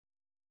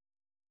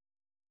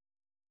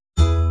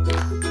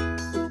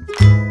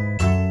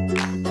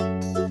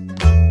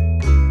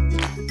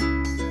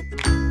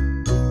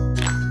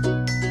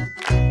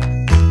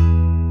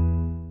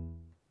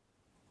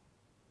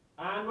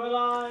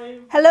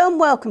Hello and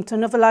welcome to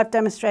another live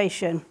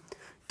demonstration.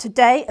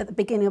 Today, at the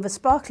beginning of a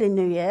sparkling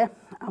new year,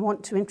 I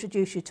want to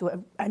introduce you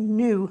to a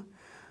new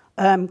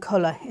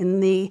colour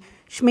in the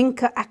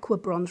Schminke Aqua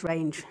Bronze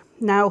range.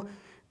 Now,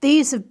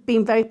 these have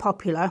been very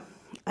popular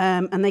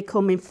and they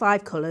come in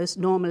 5 colours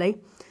normally.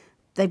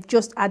 They've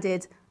just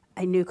added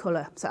a new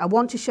colour. So I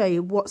want to show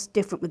you what's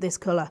different with this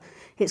colour.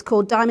 It's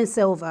called Diamond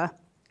Silver,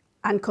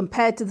 and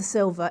compared to the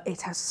silver,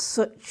 it has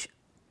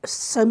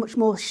so much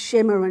more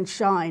shimmer and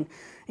shine.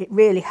 It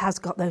really has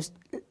got those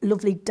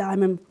lovely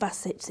diamond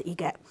facets that you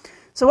get.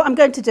 So what I'm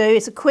going to do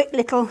is a quick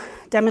little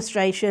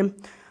demonstration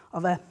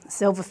of a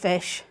silver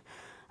fish,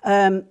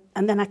 and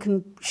then I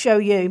can show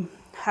you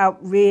how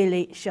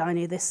really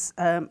shiny this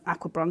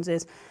aqua bronze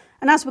is.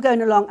 And as we're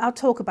going along, I'll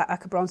talk about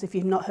aqua bronze if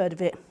you've not heard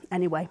of it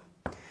anyway.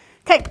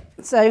 Okay,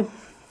 so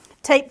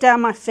tape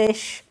down my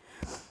fish,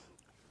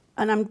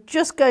 and I'm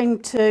just going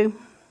to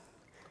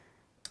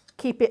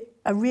keep it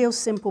a real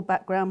simple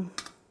background.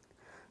 I'm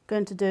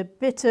going to do a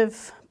bit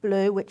of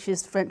blue, which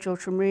is French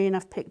ultramarine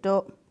I've picked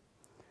up.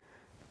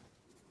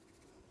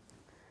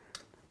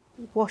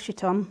 Wash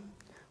it on.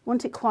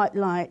 Want it quite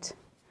light,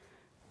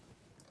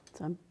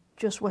 so I'm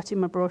just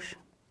wetting my brush.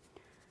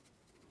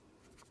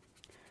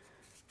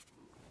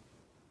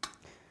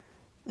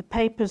 The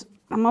papers,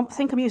 I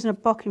think I'm using a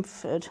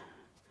Bockingford,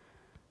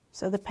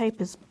 so the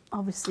paper's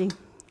obviously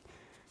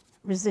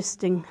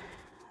resisting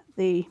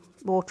the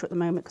water at the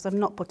moment because I've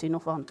not put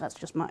enough on. That's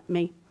just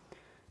me.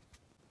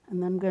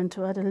 And then I'm going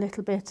to add a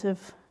little bit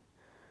of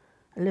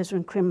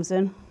alizarin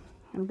crimson.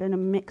 I'm going to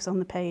mix on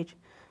the page.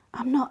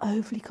 I'm not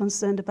overly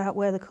concerned about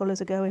where the colours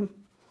are going.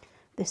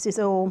 This is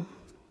all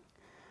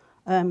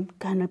going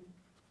to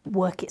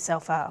work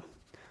itself out.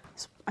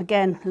 So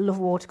again, I love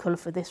watercolour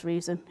for this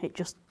reason. It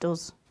just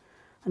does.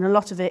 And a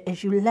lot of it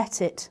is you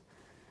let it.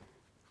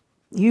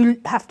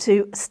 You have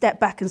to step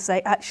back and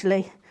say,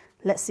 actually,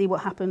 let's see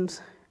what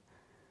happens.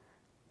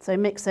 So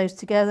mix those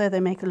together.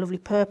 They make a lovely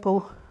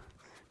purple.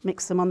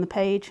 Mix them on the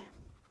page.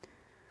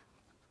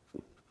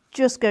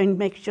 Just going,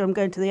 making sure I'm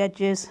going to the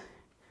edges.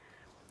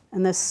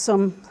 And there's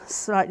some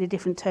slightly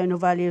different tonal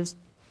values,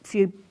 a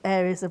few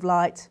areas of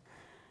light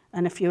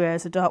and a few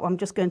areas of dark. I'm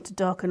just going to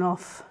darken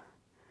off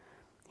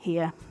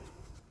here,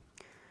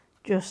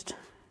 just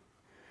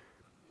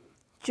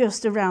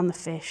around the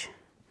fish.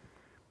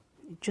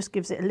 It just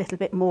gives it a little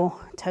bit more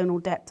tonal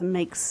depth and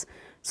makes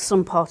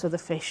some part of the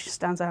fish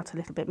stands out a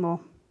little bit more.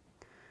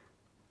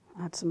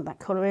 Add some of that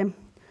colour in.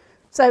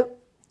 So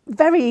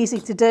very easy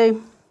to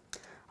do.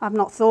 I've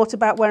not thought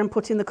about where I'm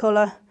putting the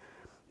colour,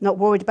 not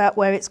worried about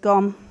where it's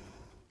gone.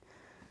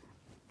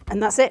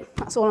 And that's it.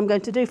 That's all I'm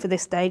going to do for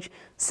this stage,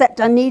 except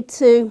I need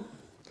to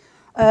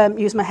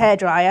use my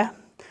hairdryer.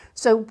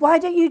 So why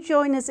don't you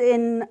join us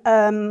in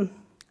a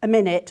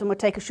minute and we'll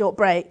take a short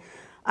break.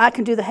 I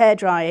can do the hair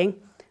drying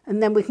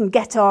and then we can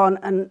get on,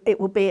 and it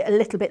will be a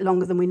little bit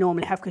longer than we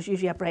normally have because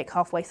usually I break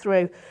halfway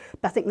through.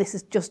 But I think this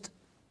is just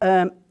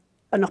an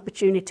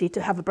opportunity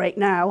to have a break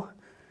now,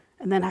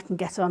 and then I can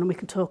get on and we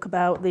can talk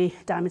about the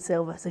diamond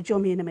silver. So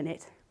join me in a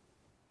minute.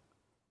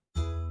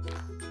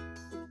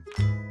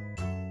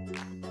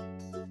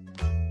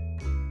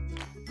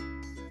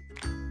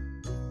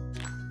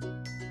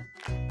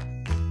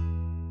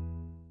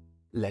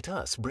 Let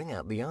us bring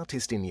out the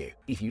artist in you.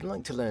 If you'd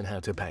like to learn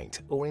how to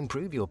paint or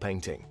improve your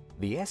painting,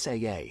 the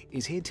SAA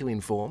is here to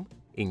inform,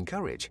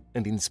 encourage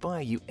and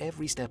inspire you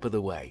every step of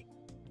the way.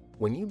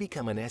 When you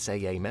become an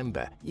SAA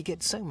member, you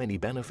get so many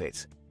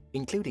benefits,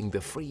 including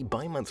the free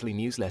bi-monthly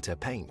newsletter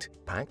Paint,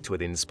 packed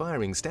with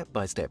inspiring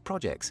step-by-step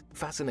projects,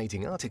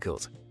 fascinating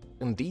articles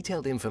and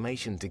detailed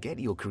information to get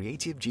your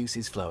creative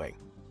juices flowing.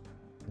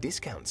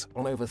 Discounts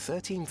on over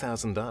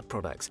 13,000 art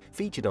products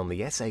featured on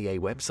the SAA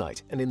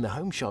website and in the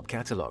Home Shop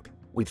catalogue,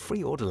 with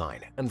free order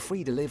line and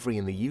free delivery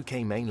in the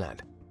UK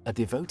mainland. A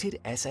devoted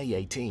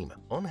SAA team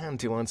on hand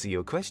to answer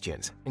your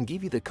questions and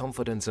give you the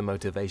confidence and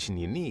motivation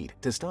you need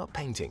to start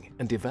painting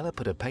and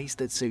develop at a pace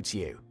that suits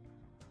you.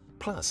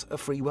 Plus, a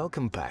free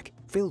welcome pack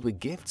filled with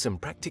gifts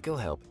and practical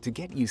help to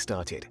get you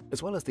started,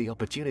 as well as the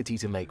opportunity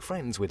to make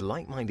friends with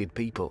like-minded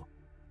people.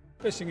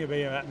 Best thing of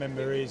being a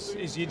member is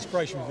the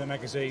inspiration from the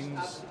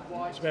magazines,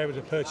 to be able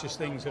to purchase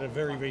things at a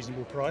very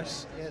reasonable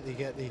price. Yeah, you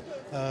get the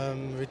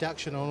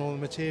reduction on all the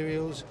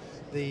materials,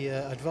 the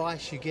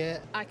advice you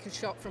get. I can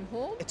shop from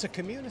home. It's a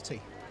community.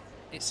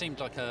 It seemed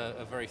like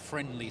a very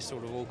friendly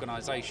sort of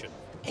organisation.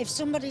 If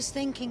somebody's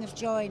thinking of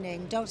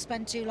joining, don't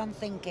spend too long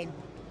thinking.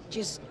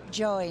 Just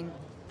join.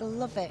 They'll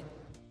love it.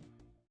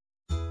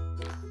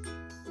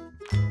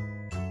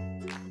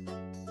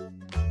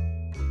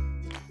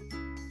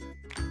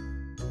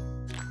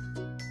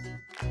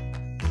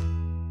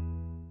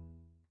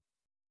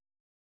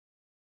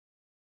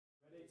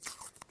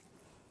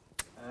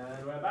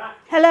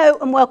 Hello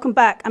and welcome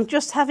back. I'm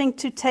just having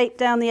to tape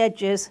down the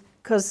edges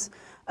because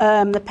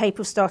the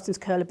paper's starting to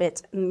curl a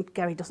bit and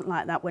Gary doesn't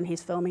like that when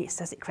he's filming. He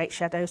says it creates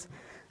shadows.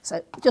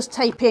 So just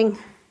taping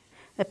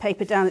the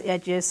paper down at the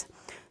edges.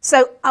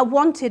 So I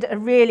wanted a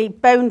really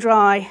bone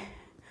dry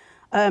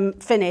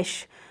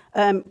finish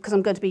because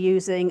I'm going to be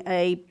using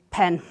a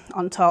pen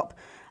on top.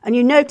 And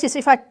you notice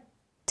if I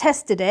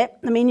tested it,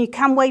 I mean, you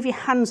can wave your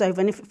hands over,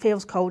 and if it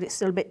feels cold, it's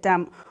still a bit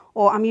damp.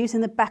 Or I'm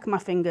using the back of my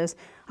fingers.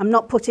 I'm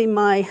not putting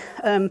my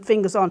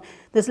fingers on.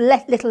 There's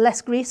little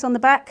less grease on the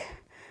back,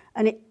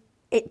 and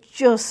it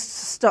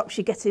just stops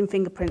you getting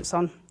fingerprints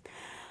on.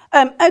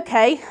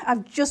 Okay,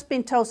 I've just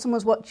been told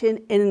someone's watching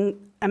in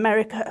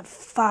America at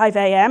 5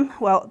 a.m.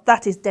 Well,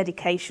 that is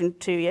dedication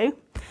to you.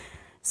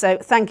 So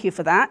thank you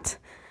for that.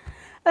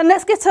 And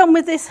let's get on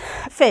with this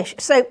fish.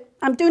 So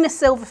I'm doing a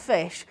silver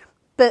fish,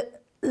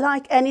 but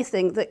like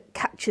anything that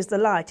catches the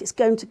light, it's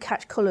going to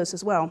catch colours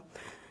as well,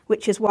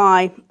 which is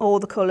why all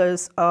the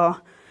colours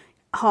are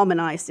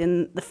harmonised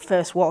in the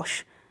first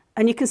wash.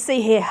 And you can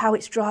see here how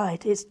it's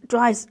dried. It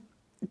dries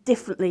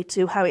differently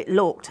to how it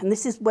looked. And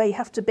this is where you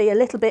have to be a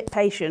little bit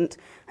patient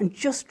and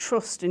just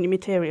trust in your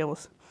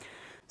materials.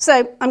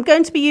 So I'm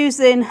going to be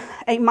using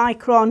a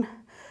Micron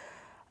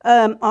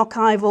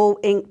archival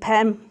ink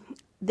pen.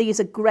 These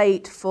are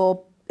great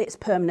for, it's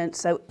permanent,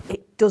 so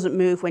it doesn't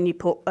move when you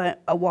put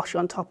a wash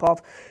on top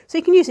of. So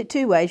you can use it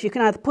two ways. You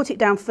can either put it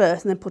down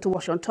first and then put a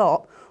wash on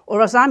top,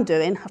 or as I'm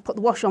doing, I've put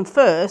the wash on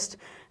first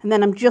and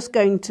then I'm just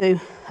going to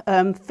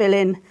fill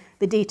in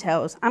the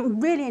details. I'm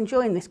really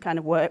enjoying this kind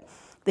of work,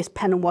 this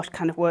pen and wash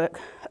kind of work.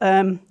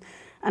 And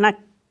I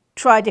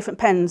try different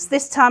pens.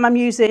 This time I'm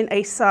using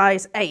a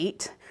size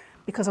 8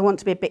 because I want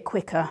to be a bit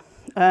quicker.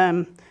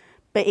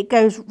 But it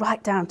goes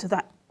right down to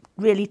that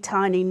really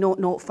tiny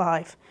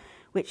 0.05,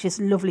 which is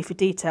lovely for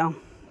detail.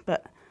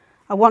 But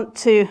I want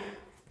to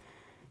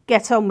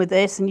get on with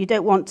this, and you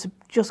don't want to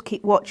just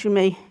keep watching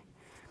me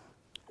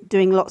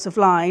doing lots of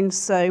lines,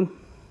 so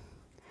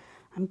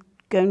I'm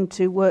going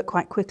to work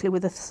quite quickly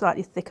with a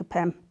slightly thicker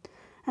pen.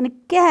 And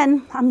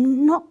again,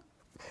 I'm not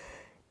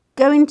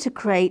going to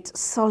create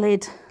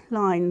solid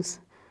lines.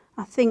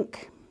 I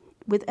think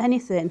with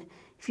anything,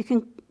 if you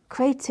can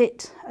create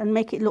it and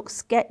make it look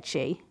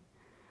sketchy,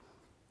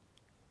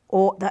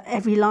 or that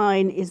every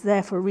line is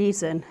there for a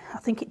reason, I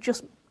think it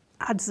just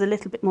adds a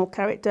little bit more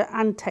character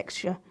and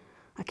texture.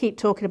 I keep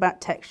talking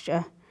about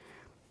texture,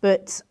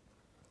 but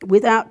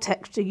without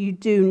texture you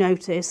do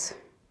notice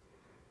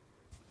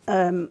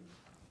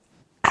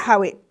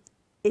how it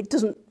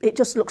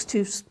just looks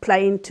too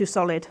plain, too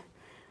solid.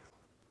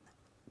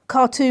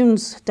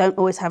 Cartoons don't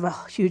always have a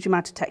huge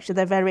amount of texture.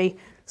 They're very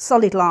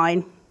solid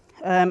line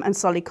and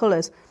solid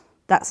colours.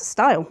 That's a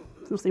style.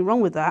 There's nothing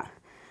wrong with that.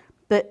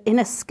 But in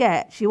a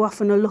sketch, you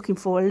often are looking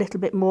for a little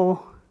bit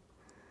more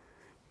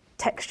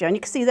texture. And you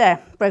can see there,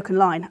 broken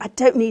line. I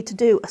don't need to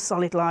do a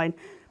solid line.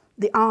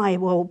 The eye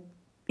will,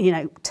 you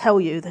know,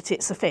 tell you that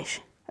it's a fish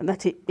and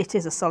that it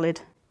is a solid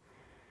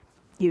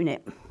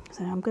unit.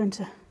 So I'm going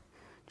to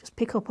just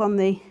pick up on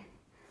the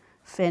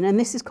fin. And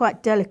this is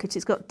quite delicate.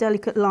 It's got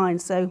delicate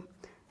lines. So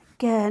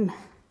again,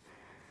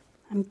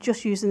 I'm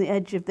just using the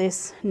edge of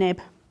this nib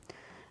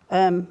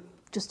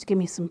just to give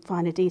me some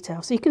finer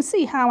detail. So you can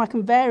see how I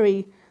can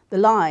vary the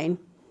line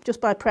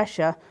just by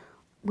pressure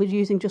with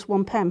using just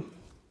one pen.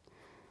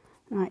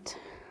 Right,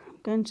 I'm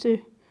going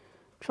to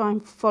try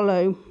and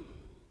follow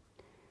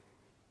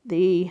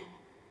the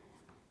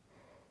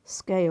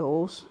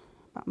scales,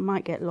 but I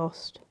might get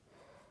lost.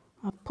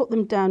 I've put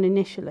them down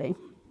initially,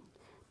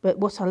 but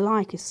what I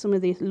like is some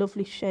of these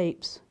lovely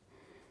shapes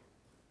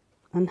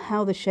and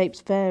how the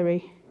shapes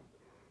vary.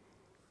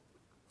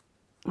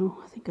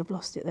 Oh, I think I've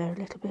lost it there a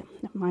little bit,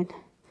 never mind.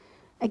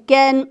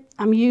 Again,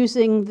 I'm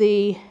using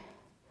the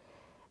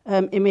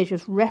image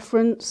as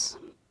reference.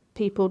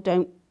 People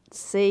don't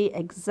see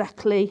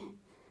exactly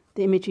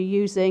the image you're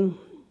using,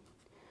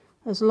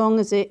 as long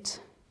as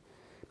it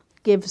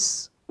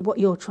gives what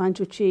you're trying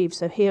to achieve.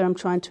 So here I'm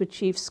trying to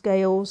achieve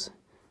scales,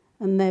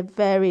 and they're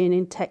varying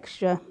in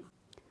texture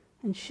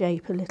and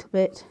shape a little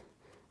bit.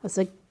 As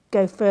I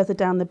go further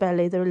down the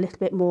belly, they're a little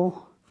bit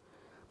more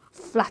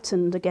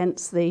flattened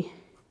against the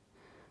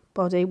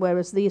body,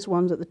 whereas these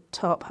ones at the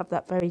top have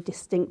that very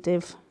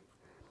distinctive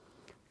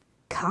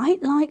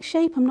kite-like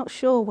shape. I'm not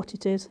sure what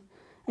it is.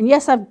 And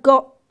yes, I've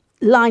got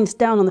lines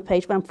down on the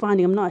page, but I'm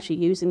finding I'm not actually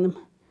using them.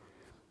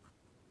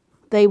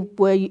 They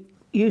were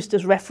used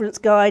as reference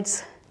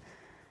guides.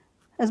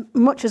 As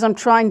much as I'm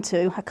trying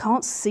to, I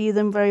can't see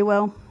them very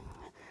well.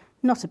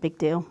 Not a big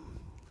deal.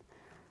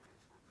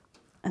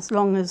 As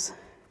long as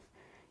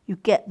you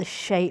get the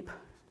shape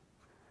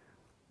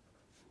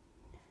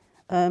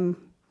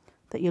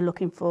that you're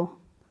looking for.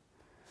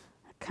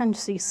 I can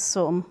see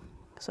some,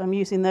 so I'm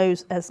using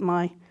those as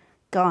my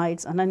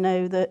guides, and I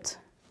know that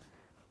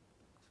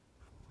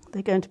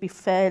they're going to be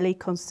fairly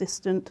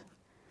consistent.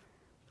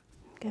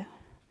 Okay.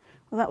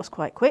 Well, that was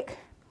quite quick.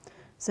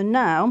 So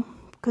now,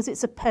 because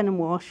it's a pen and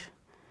wash,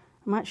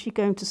 I'm actually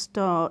going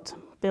to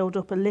build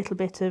up a little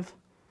bit of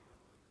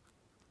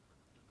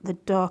the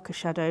darker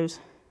shadows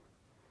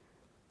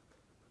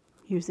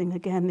using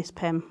again this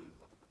pen.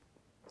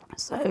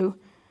 So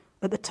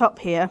at the top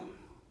here,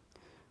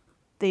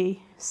 the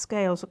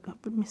scales,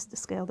 I missed the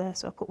scale there,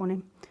 so I put one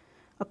in,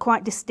 are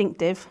quite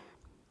distinctive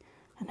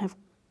and have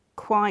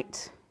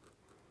quite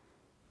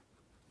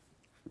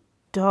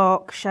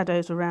dark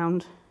shadows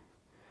around.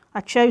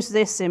 I chose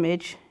this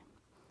image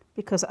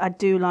because I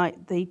do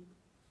like the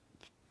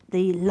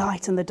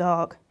light and the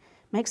dark.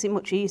 Makes it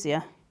much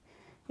easier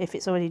if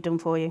it's already done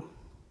for you.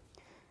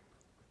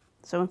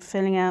 So I'm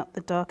filling out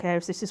the dark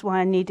areas. This is why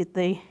I needed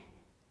the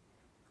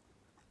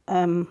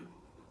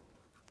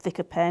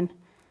thicker pen,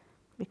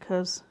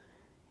 because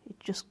it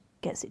just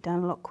gets it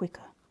down a lot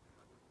quicker.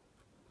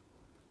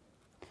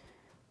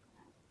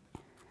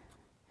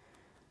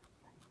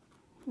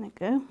 There we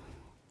go.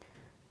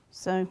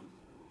 So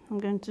I'm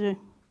going to,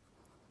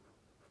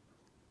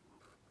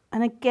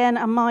 and again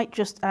I might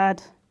just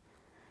add,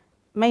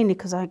 mainly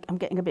because I'm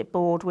getting a bit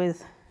bored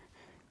with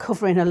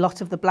covering a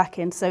lot of the black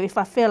in, so if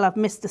I feel I've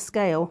missed a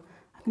scale,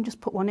 I can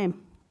just put one in.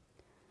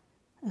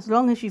 As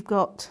long as you've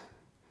got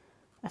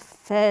a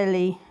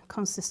fairly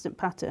consistent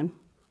pattern,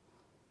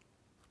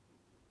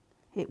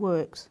 it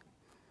works.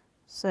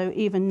 So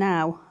even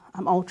now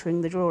I'm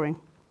altering the drawing.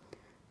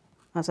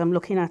 As I'm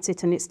looking at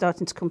it and it's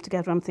starting to come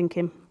together, I'm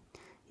thinking,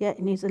 yeah, it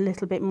needs a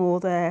little bit more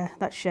there.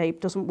 That shape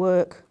doesn't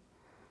work.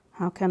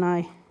 How can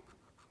I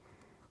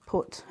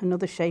put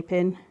another shape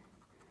in?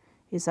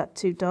 Is that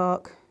too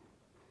dark?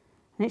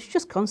 And it's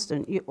just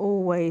constant. You're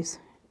always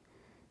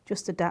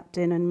just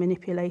adapting and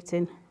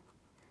manipulating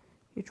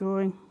your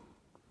drawing.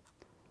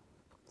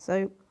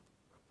 So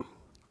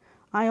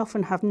I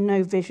often have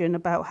no vision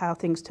about how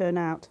things turn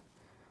out.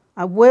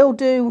 I will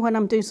do when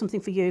I'm doing something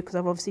for you, because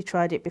I've obviously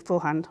tried it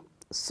beforehand.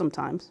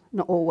 Sometimes,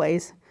 not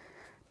always,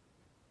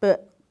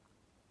 but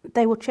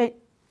they will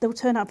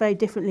turn out very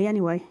differently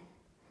anyway.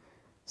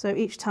 So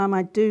each time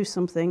I do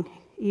something,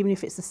 even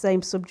if it's the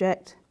same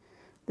subject,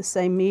 the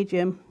same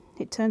medium,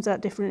 it turns out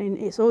differently, and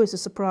it's always a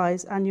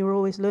surprise, and you're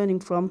always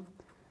learning from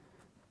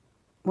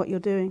what you're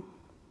doing,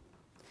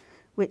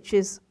 which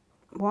is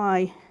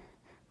why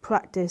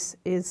practice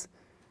is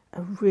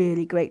a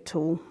really great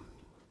tool.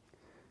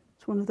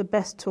 It's one of the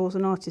best tools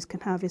an artist can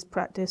have, is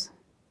practice.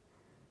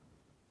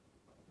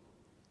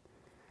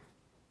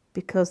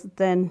 Because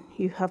then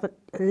you have a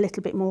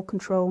little bit more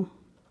control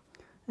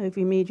over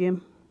your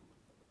medium.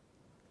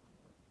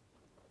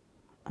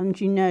 And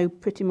you know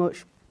pretty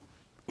much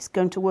it's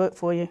going to work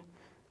for you,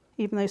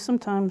 even though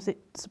sometimes it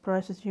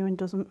surprises you and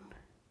doesn't.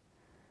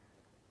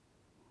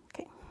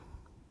 Okay.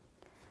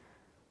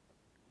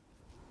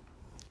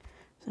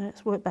 So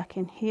let's work back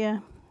in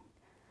here.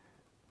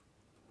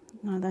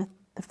 Now the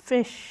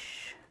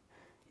fish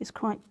is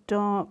quite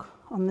dark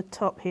on the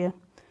top here,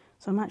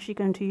 so I'm actually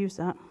going to use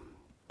that.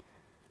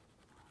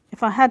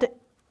 If I had it,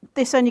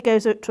 this only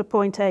goes up to a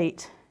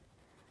 0.8,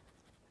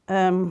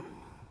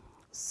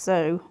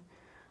 so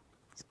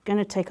it's going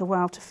to take a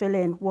while to fill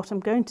in. What I'm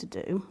going to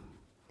do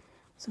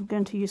is I'm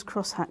going to use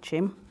cross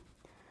hatching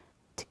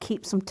to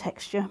keep some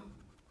texture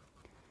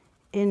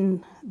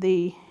in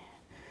the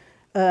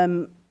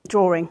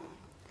drawing.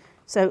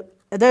 So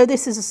although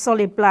this is a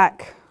solid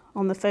black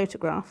on the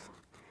photograph,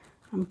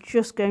 I'm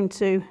just going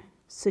to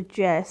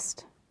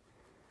suggest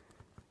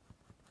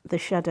the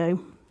shadow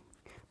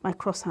by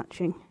cross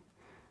hatching.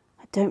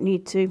 I don't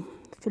need to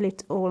fill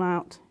it all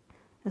out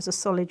as a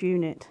solid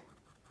unit.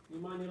 You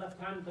mind your left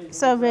hand, please?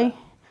 Sorry,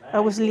 I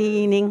was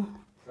leaning.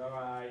 It's all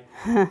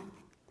right.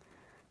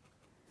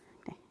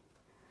 Okay.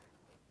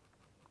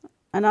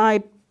 And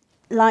I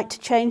like to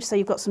change, so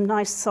you've got some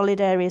nice solid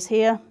areas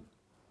here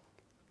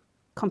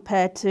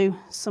compared to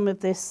some of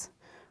this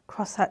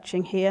cross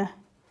hatching here.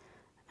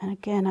 And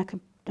again,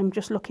 I'm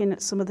just looking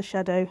at some of the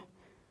shadow,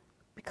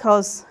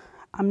 because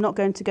I'm not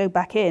going to go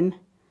back in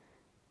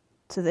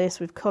to this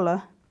with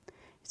colour.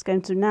 It's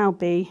going to now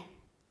be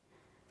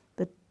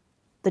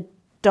the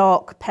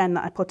dark pen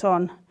that I put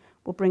on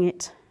will bring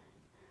it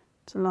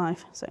to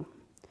life. So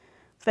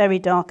very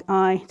dark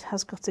eye. It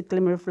has got a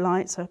glimmer of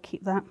light, so I'll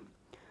keep that.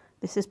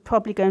 This is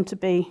probably going to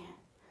be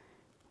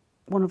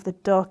one of the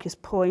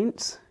darkest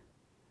points,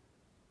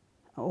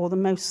 or the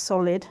most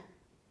solid.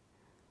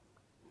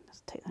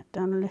 Let's take that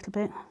down a little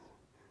bit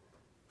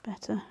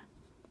better.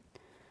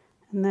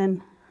 And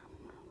then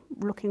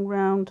looking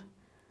round,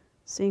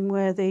 seeing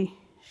where the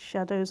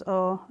shadows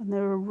are, and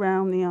they're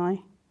around the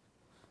eye.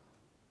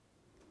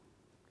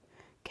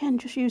 Again,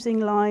 just using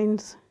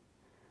lines,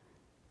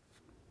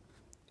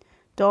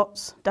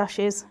 dots,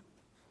 dashes,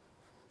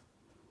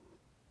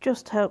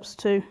 just helps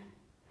to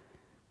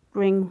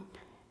bring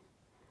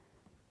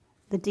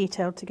the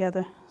detail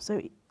together.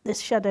 So this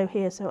shadow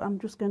here, so I'm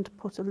just going to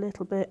put a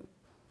little bit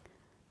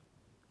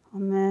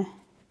on there,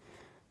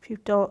 a few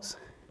dots,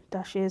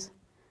 dashes,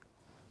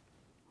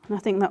 and I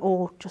think that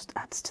all just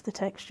adds to the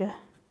texture.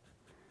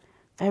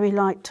 Very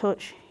light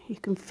touch, you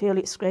can feel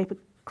it scrape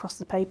across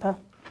the paper.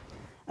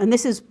 And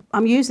this is,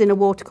 I'm using a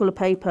watercolour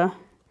paper,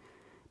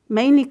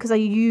 mainly because I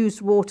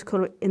used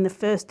watercolour in the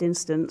first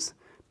instance,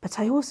 but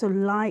I also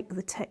like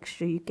the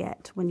texture you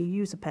get when you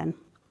use a pen.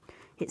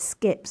 It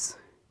skips.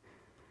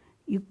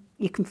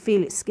 You can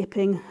feel it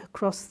skipping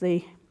across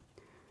the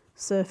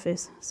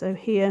surface. So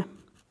here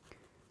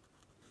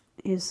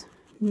is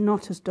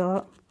not as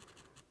dark,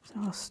 so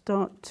I'll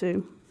start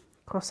to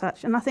cross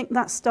hatch, and I think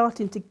that's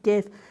starting to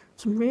give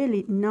some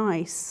really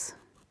nice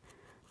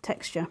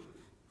texture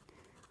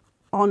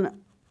on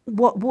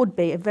what would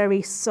be a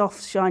very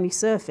soft, shiny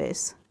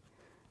surface,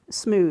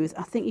 smooth,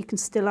 I think you can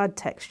still add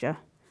texture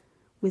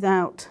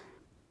without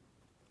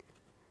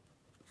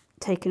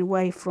taking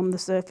away from the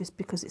surface,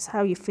 because it's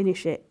how you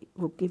finish it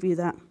will give you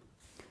that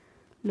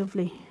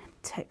lovely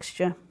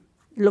texture,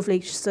 lovely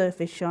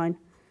surface shine.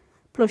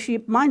 Plus,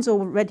 mine's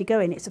already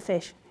going, it's a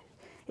fish.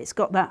 It's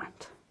got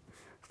that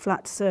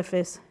flat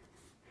surface.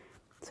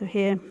 So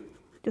here,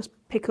 just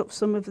pick up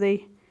some of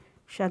the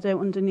shadow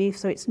underneath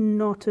so it's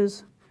not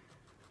as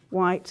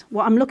white.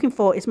 What I'm looking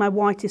for is my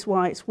whitest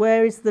whites.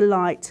 Where is the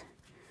light?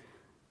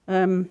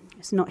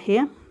 It's not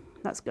here.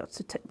 That's got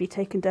to be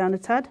taken down a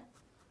tad.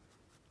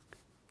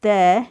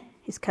 There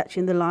is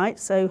catching the light,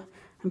 so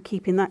I'm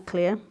keeping that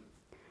clear.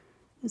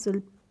 There's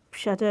a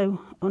shadow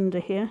under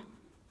here.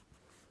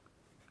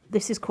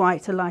 This is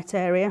quite a light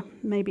area.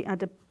 Maybe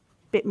add a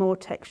bit more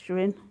texture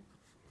in.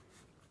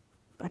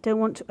 But I don't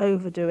want to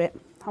overdo it.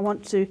 I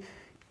want to,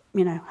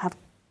 you know, have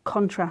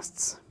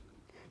contrasts.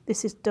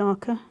 This is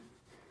darker.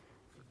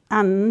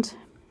 And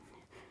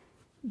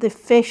the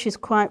fish is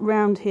quite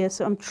round here,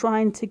 so I'm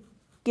trying to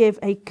give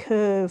a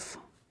curve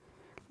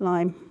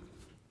line.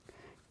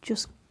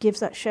 Just gives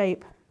that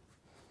shape.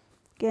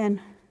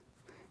 Again,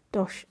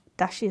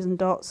 dashes and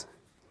dots.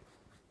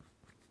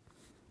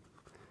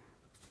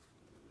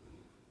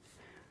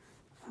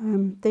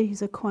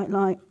 These are quite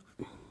light.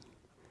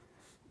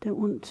 Don't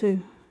want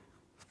to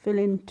fill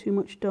in too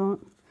much dark.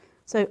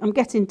 So I'm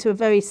getting to a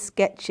very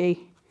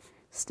sketchy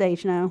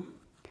stage now.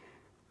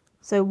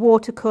 So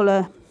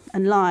watercolour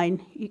and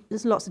line,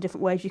 there's lots of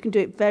different ways. You can do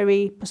it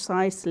very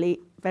precisely,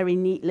 very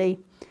neatly,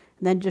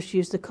 and then just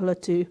use the colour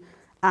to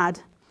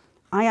add.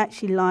 I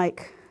actually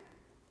like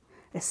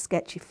a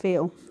sketchy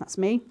feel. That's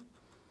me.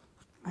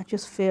 I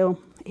just feel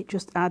it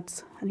just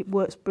adds, and it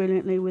works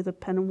brilliantly with a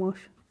pen and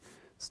wash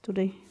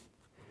study.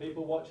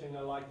 People watching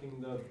are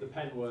liking the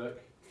pen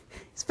work.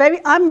 It's very,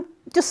 I'm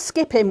just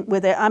skipping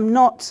with it. I'm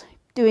not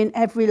doing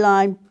every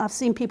line. I've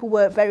seen people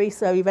work very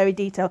slowly, very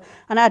detailed,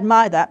 and I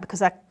admire that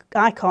because I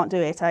can't do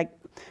it. I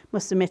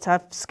must admit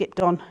I've skipped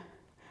on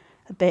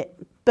a bit,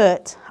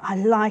 but I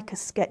like a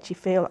sketchy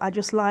feel. I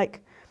just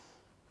like,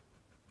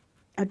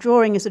 a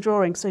drawing is a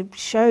drawing, so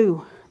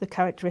show the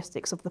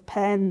characteristics of the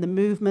pen, the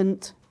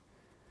movement.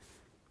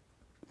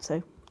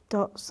 So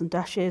dots and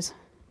dashes.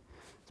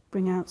 Let's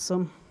bring out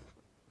some.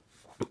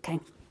 Okay.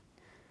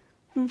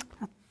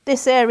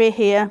 This area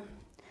here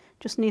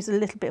just needs a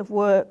little bit of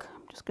work.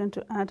 I'm just going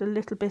to add a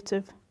little bit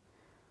of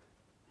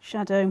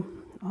shadow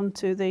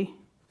onto the.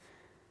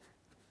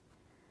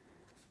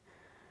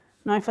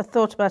 Now, if I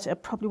thought about it, I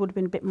probably would have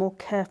been a bit more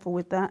careful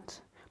with that,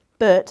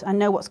 but I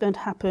know what's going to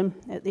happen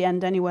at the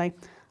end anyway.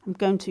 I'm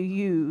going to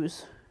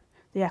use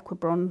the aqua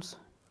bronze,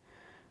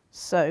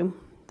 so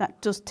that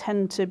does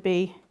tend to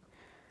be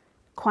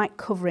quite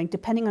covering,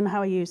 depending on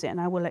how I use it, and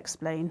I will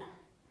explain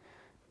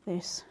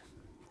this.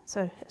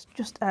 So let's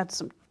just add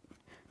some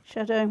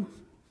shadow,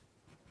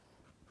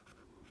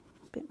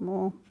 a bit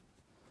more.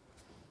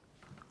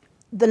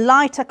 The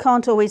light I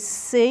can't always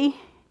see.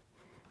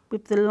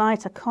 With the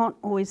light I can't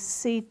always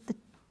see the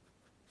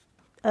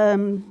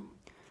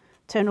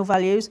tonal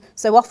values,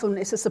 so often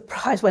it's a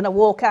surprise when I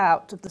walk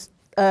out of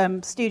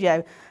the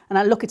studio and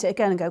I look at it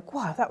again and go,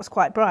 wow, that was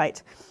quite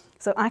bright.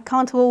 So I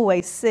can't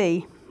always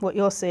see what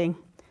you're seeing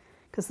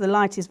because the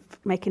light is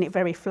making it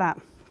very flat.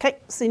 Okay,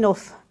 that's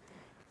enough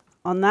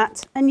on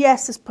that. And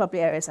yes, there's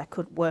probably areas I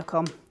could work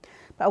on,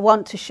 but I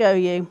want to show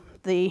you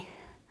the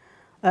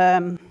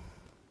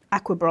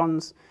aqua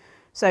bronze.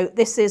 So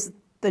this is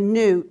the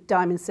new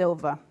diamond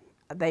silver.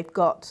 They've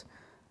got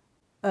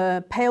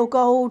pale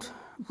gold,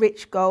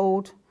 rich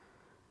gold,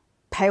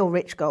 pale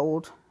rich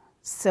gold,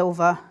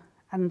 silver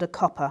and a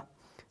copper.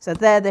 So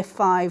they're the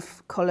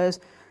 5 colours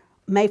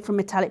made from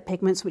metallic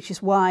pigments, which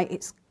is why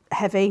it's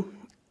heavy.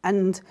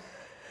 And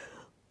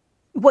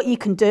what you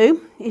can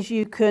do is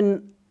you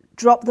can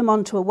drop them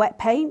onto a wet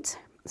paint.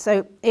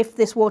 So if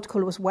this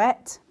watercolour was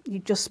wet, you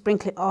just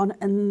sprinkle it on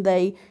and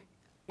they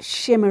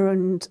shimmer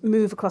and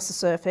move across the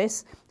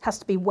surface. It has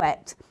to be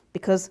wet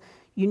because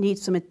you need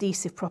some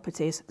adhesive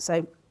properties.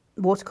 So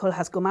watercolour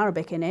has gum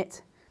arabic in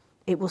it.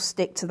 It will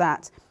stick to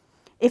that.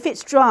 If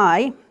it's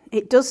dry,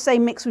 it does say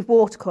mix with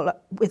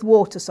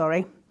water,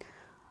 sorry.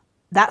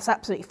 That's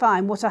absolutely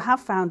fine. What I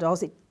have found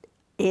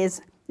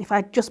is if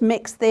I just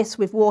mix this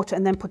with water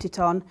and then put it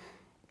on,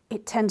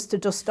 it tends to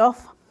dust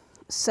off.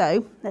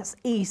 So that's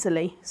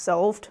easily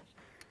solved.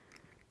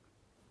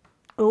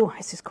 Oh,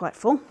 this is quite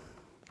full.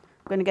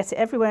 I'm going to get it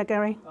everywhere,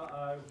 Gary.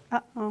 Uh-oh.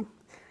 Uh-oh.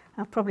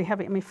 I'll probably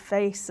have it in my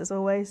face, as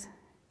always.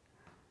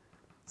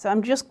 So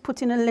I'm just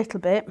putting a little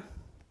bit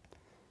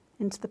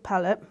into the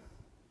palette.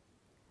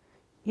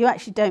 You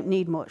actually don't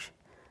need much.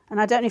 And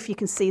I don't know if you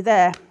can see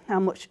there how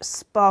much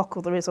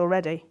sparkle there is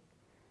already.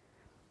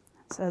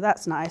 So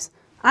that's nice.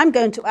 I'm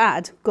going to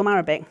add gum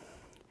arabic.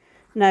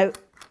 Now,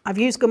 I've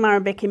used gum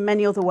arabic in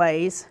many other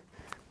ways,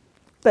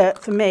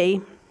 but for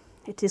me,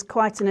 it is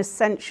quite an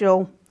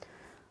essential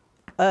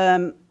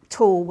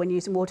tool when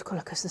using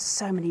watercolour because there's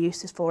so many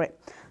uses for it.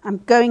 I'm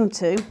going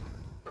to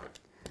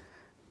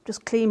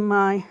just clean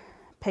my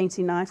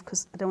painting knife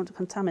because I don't want to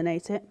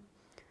contaminate it.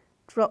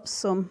 Drop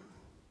some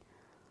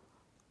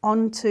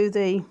onto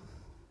the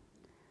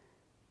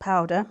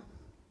powder.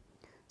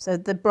 So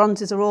the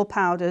bronzes are all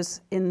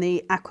powders in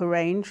the aqua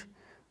range.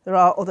 There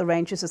are other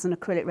ranges, there's an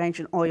acrylic range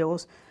and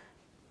oils,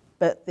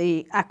 but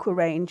the aqua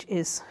range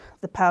is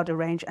the powder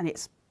range and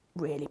it's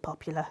really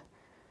popular.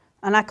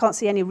 And I can't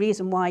see any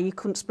reason why you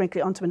couldn't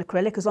sprinkle it onto an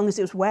acrylic as long as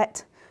it was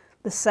wet.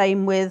 The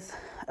same with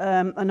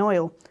an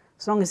oil,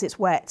 as long as it's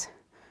wet.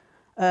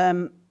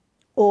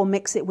 Or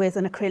mix it with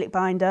an acrylic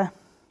binder,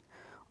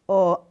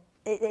 or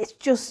it's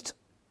just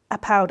a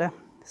powder.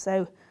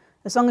 So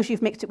as long as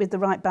you've mixed it with the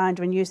right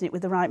binder and using it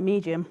with the right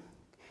medium,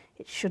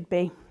 it should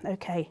be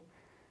okay.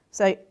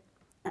 So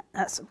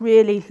that's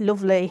really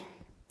lovely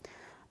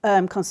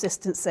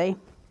consistency.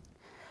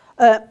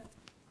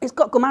 It's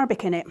got gum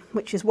arabic in it,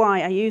 which is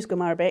why I use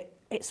gum arabic.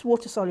 It's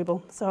water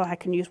soluble, so I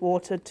can use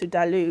water to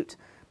dilute,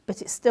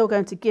 but it's still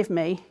going to give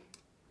me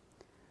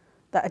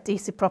that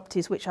adhesive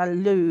properties which I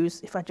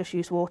lose if I just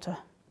use water.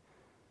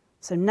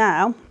 So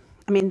now,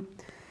 I mean,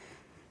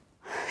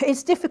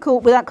 it's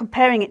difficult without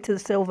comparing it to the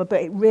silver,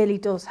 but it really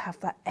does have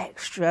that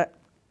extra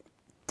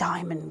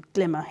diamond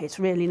glimmer. It's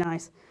really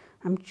nice.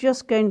 I'm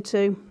just going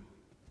to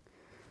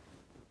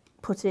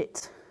put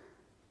it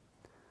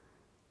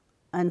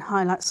and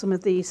highlight some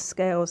of these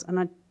scales,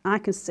 and I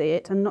can see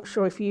it. I'm not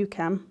sure if you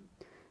can,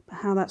 but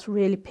how that's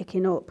really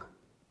picking up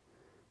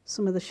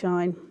some of the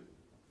shine.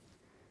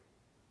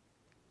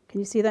 Can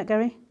you see that,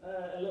 Gary?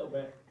 A little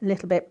bit. A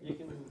little bit. You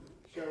can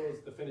show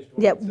us the finished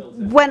one. Yeah,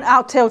 when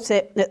I'll tilt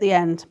it at the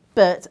end,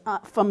 but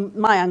from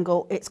my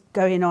angle, it's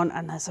going on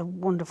and there's a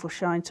wonderful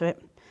shine to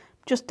it.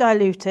 Just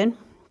diluting,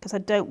 because I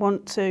don't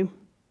want to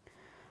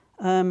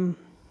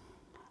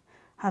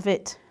have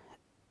it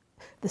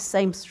the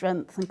same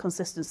strength and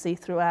consistency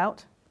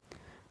throughout.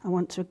 I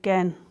want to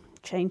again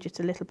change it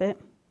a little bit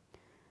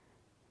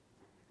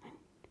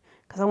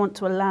because I want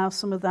to allow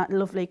some of that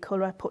lovely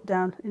colour I put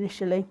down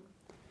initially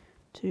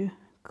to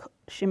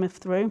shimmer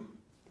through.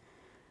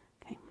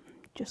 Okay,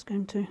 just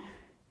going to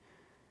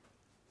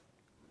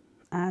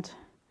add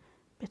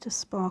a bit of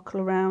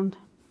sparkle around.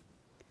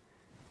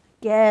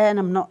 Again,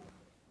 I'm not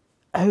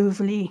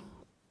overly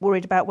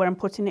worried about where I'm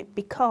putting it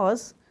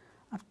because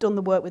I've done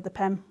the work with the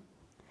pen.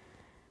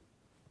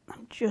 I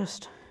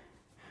just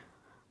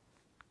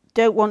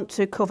don't want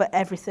to cover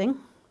everything.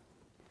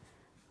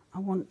 I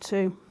want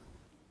to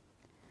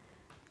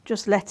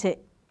just let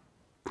it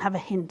have a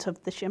hint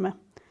of the shimmer.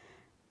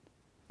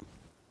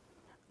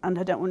 And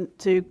I don't want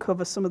to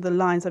cover some of the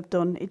lines I've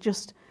done.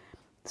 It's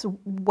a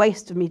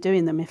waste of me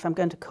doing them if I'm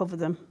going to cover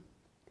them.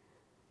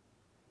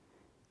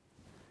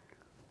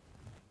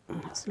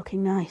 That's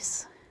looking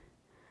nice.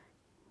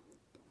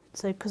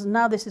 So, because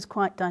now this is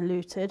quite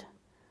diluted,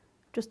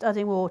 just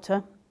adding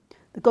water.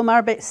 The gum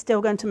arabic is still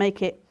going to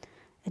make it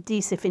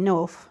adhesive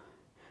enough,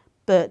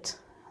 but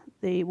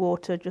the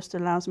water just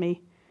allows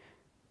me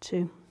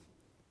to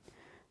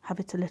have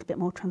it a little bit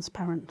more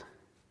transparent.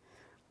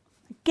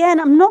 Again,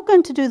 I'm not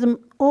going to do them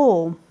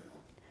all.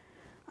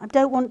 I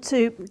don't want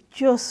to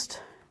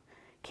just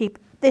keep,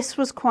 this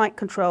was quite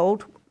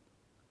controlled,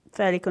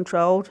 fairly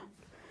controlled.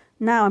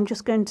 Now I'm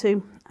just going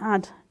to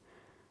add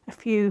a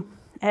few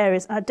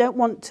areas. I don't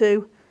want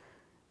to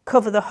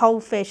cover the whole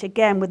fish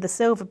again with the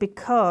silver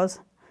because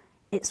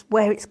it's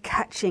where it's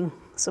catching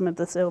some of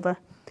the silver.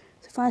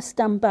 So if I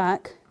stand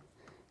back,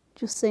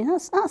 just see,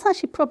 that's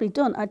actually probably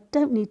done. I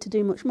don't need to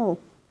do much more.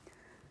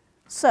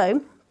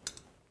 So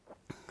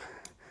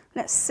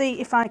let's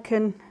see if I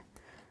can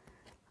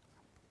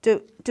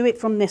do it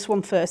from this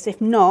one first.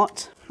 If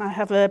not, I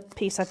have a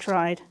piece I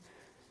tried.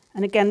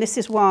 And again, this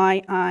is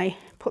why I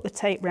put the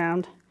tape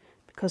round,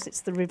 because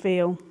it's the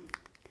reveal,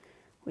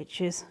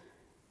 which is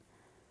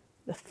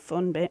the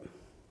fun bit.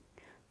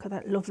 Look at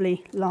that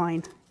lovely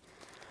line.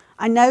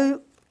 I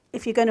know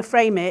if you're going to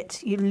frame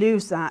it, you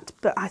lose that,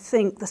 but I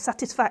think the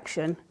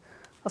satisfaction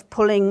of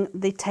pulling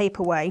the tape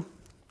away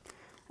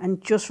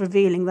and just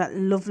revealing that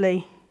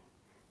lovely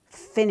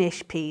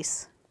finish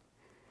piece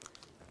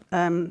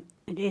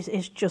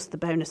is just the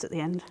bonus at the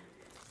end.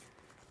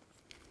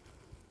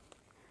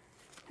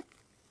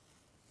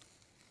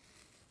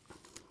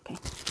 Okay.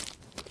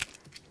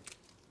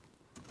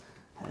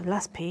 The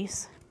last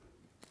piece.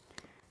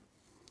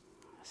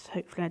 So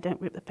hopefully I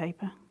don't rip the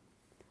paper.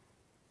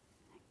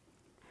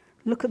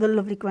 Look at the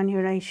lovely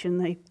granulation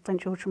the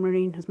French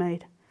ultramarine has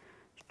made.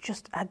 It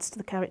just adds to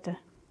the character.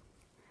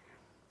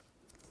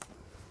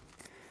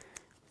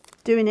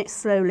 Doing it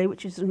slowly,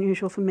 which is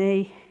unusual for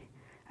me,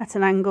 at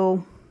an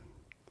angle.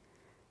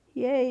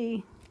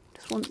 Yay!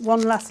 Just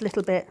one last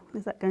little bit.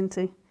 Is that going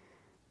to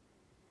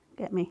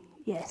get me?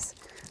 Yes.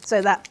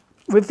 So that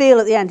reveal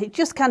at the end, it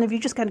just kind of, you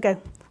just kind of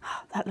go,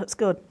 oh, that looks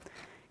good.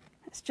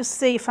 Let's just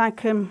see if I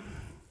can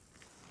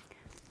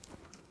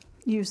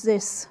use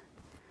this.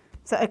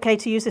 Is that okay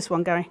to use this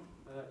one, Gary?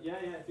 Yeah,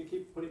 if you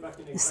keep putting it back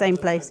in the same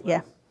place,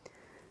 yeah.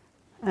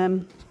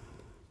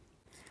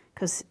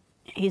 Because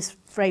he's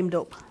framed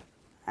up,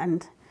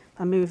 and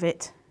if I move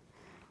it,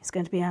 it's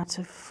going to be out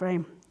of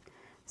frame.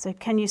 So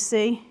can you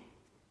see?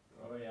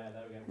 Oh yeah,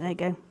 there we go. There you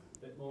go.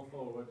 A bit more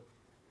forward.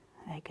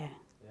 There you go.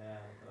 Yeah.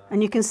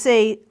 And you can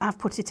see I've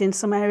put it in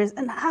some areas,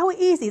 and how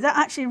easy, that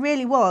actually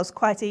really was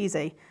quite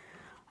easy.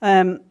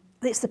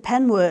 It's the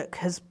pen work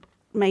has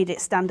made it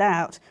stand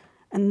out,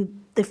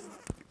 and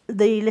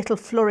the little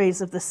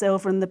flurries of the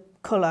silver and the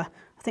colour,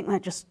 I think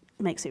that just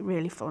makes it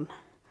really fun.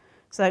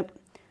 So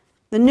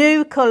the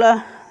new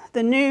colour,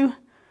 the new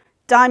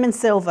diamond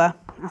silver,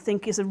 I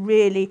think is a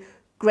really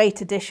great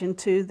addition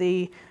to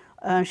the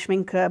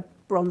Schminke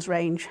bronze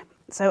range.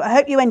 So I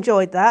hope you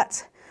enjoyed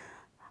that.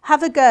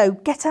 Have a go,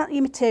 get out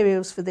your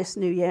materials for this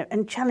new year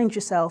and challenge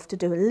yourself to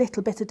do a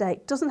little bit a day.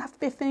 It doesn't have to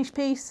be a finished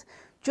piece,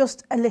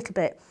 just a little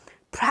bit.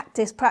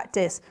 Practice,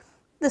 practice.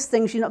 There's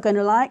things you're not going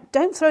to like,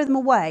 don't throw them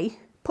away,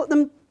 put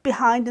them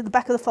behind in the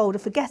back of the folder,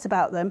 forget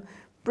about them,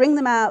 bring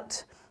them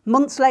out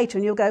months later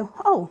and you'll go,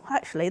 oh,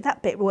 actually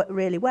that bit worked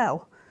really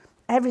well.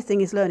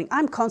 Everything is learning.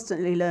 I'm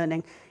constantly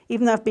learning.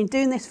 Even though I've been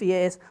doing this for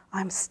years,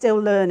 I'm still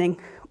learning,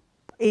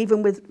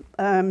 even with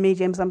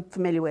mediums I'm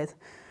familiar with.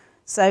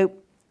 So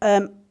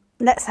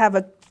let's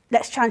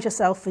challenge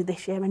yourself for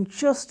this year and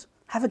just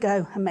have a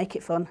go and make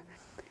it fun.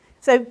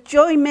 So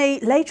join me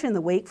later in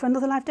the week for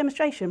another live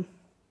demonstration.